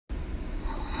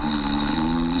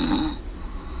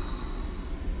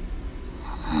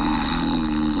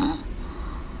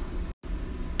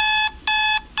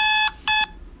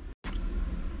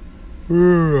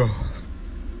Did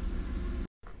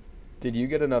you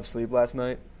get enough sleep last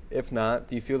night? If not,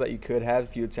 do you feel that you could have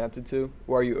if you attempted to,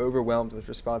 or are you overwhelmed with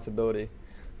responsibility?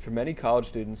 For many college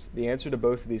students, the answer to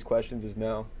both of these questions is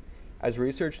no. As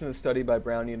researched in a study by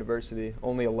Brown University,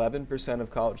 only 11% of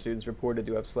college students reported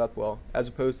to have slept well, as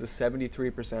opposed to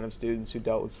 73% of students who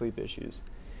dealt with sleep issues.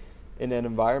 In an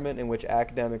environment in which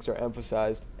academics are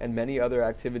emphasized and many other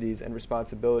activities and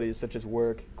responsibilities such as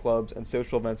work, clubs, and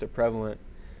social events are prevalent,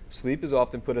 sleep is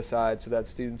often put aside so that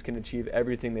students can achieve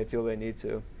everything they feel they need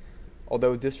to.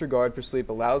 Although disregard for sleep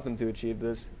allows them to achieve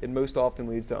this, it most often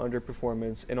leads to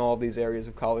underperformance in all of these areas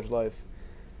of college life.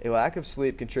 A lack of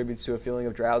sleep contributes to a feeling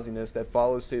of drowsiness that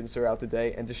follows students throughout the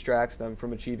day and distracts them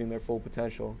from achieving their full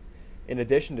potential. In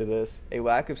addition to this, a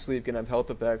lack of sleep can have health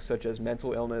effects such as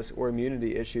mental illness or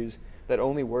immunity issues that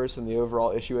only worsen the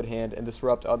overall issue at hand and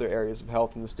disrupt other areas of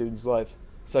health in the student's life,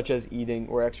 such as eating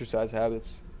or exercise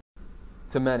habits.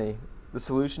 To many, the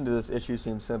solution to this issue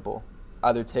seems simple.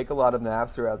 Either take a lot of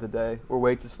naps throughout the day or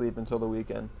wait to sleep until the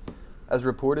weekend. As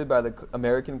reported by the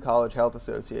American College Health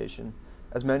Association,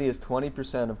 as many as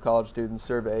 20% of college students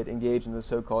surveyed engage in the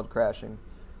so-called crashing,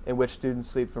 in which students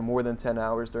sleep for more than 10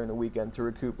 hours during the weekend to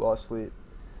recoup lost sleep.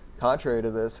 Contrary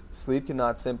to this, sleep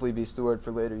cannot simply be stored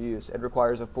for later use and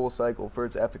requires a full cycle for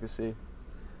its efficacy.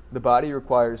 The body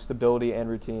requires stability and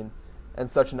routine, and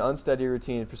such an unsteady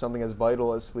routine for something as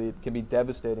vital as sleep can be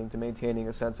devastating to maintaining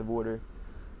a sense of order.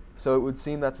 So it would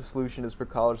seem that the solution is for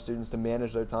college students to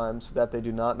manage their time so that they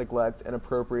do not neglect an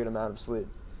appropriate amount of sleep.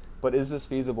 But is this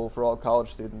feasible for all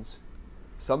college students?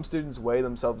 Some students weigh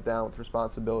themselves down with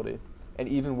responsibility, and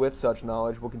even with such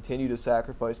knowledge will continue to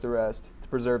sacrifice the rest to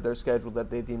preserve their schedule that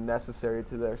they deem necessary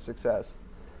to their success.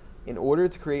 In order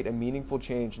to create a meaningful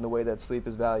change in the way that sleep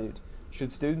is valued,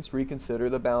 should students reconsider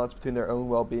the balance between their own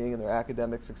well-being and their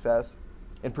academic success?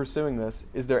 In pursuing this,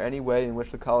 is there any way in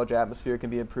which the college atmosphere can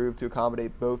be improved to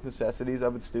accommodate both necessities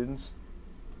of its students?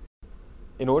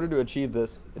 In order to achieve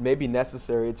this, it may be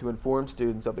necessary to inform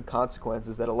students of the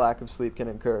consequences that a lack of sleep can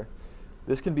incur.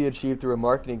 This can be achieved through a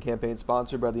marketing campaign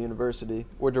sponsored by the university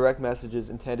or direct messages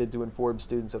intended to inform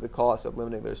students of the costs of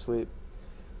limiting their sleep.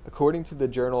 According to the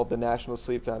Journal of the National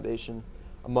Sleep Foundation,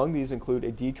 among these include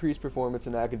a decreased performance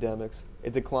in academics, a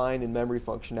decline in memory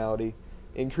functionality,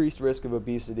 increased risk of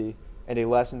obesity, and a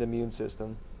lessened immune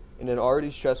system. In an already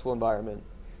stressful environment,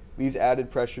 these added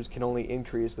pressures can only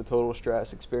increase the total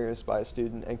stress experienced by a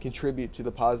student and contribute to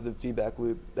the positive feedback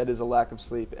loop that is a lack of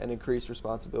sleep and increased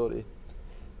responsibility.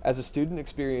 As a student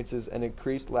experiences an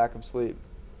increased lack of sleep,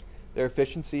 their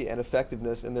efficiency and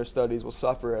effectiveness in their studies will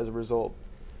suffer as a result.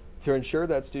 To ensure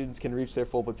that students can reach their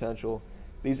full potential,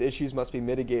 these issues must be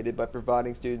mitigated by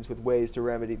providing students with ways to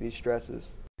remedy these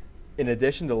stresses. In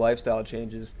addition to lifestyle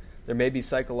changes, there may be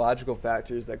psychological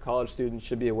factors that college students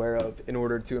should be aware of in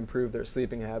order to improve their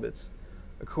sleeping habits.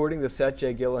 According to Seth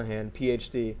J. Gillihan,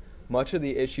 Ph.D., much of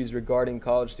the issues regarding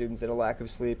college students and a lack of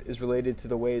sleep is related to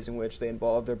the ways in which they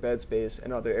involve their bed space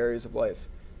and other areas of life.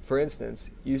 For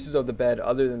instance, uses of the bed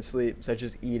other than sleep, such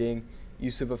as eating,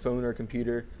 use of a phone or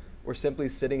computer, or simply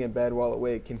sitting in bed while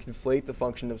awake can conflate the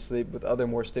function of sleep with other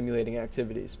more stimulating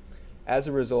activities. As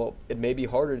a result, it may be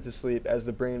harder to sleep as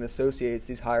the brain associates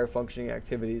these higher functioning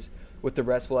activities with the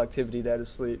restful activity that is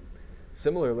sleep.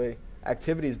 Similarly,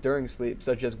 activities during sleep,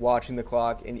 such as watching the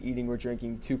clock and eating or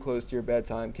drinking too close to your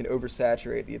bedtime, can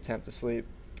oversaturate the attempt to sleep.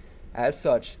 As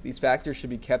such, these factors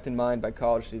should be kept in mind by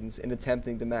college students in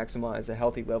attempting to maximize a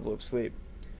healthy level of sleep.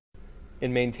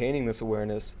 In maintaining this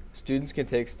awareness, students can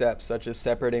take steps such as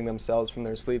separating themselves from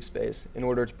their sleep space in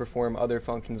order to perform other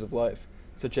functions of life,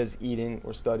 such as eating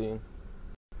or studying.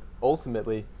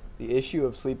 Ultimately, the issue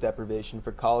of sleep deprivation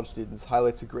for college students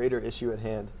highlights a greater issue at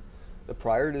hand: the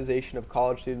prioritization of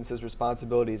college students'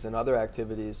 responsibilities and other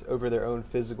activities over their own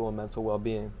physical and mental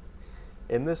well-being.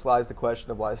 In this lies the question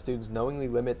of why students knowingly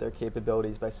limit their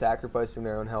capabilities by sacrificing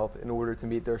their own health in order to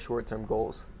meet their short-term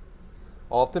goals.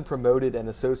 Often promoted and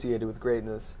associated with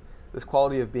greatness, this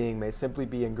quality of being may simply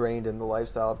be ingrained in the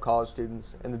lifestyle of college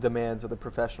students and the demands of the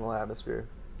professional atmosphere.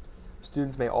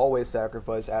 Students may always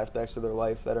sacrifice aspects of their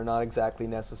life that are not exactly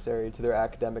necessary to their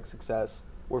academic success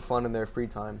or fun in their free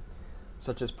time,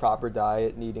 such as proper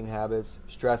diet and eating habits,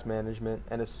 stress management,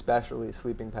 and especially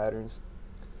sleeping patterns.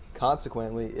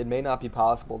 Consequently, it may not be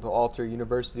possible to alter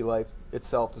university life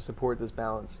itself to support this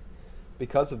balance.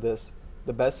 Because of this,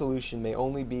 the best solution may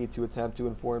only be to attempt to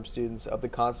inform students of the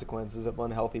consequences of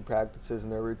unhealthy practices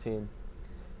in their routine.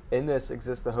 In this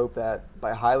exists the hope that,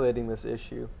 by highlighting this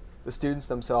issue, the students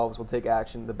themselves will take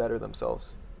action to better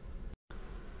themselves.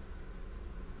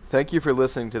 Thank you for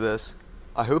listening to this.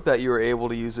 I hope that you are able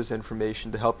to use this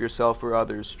information to help yourself or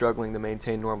others struggling to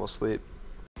maintain normal sleep.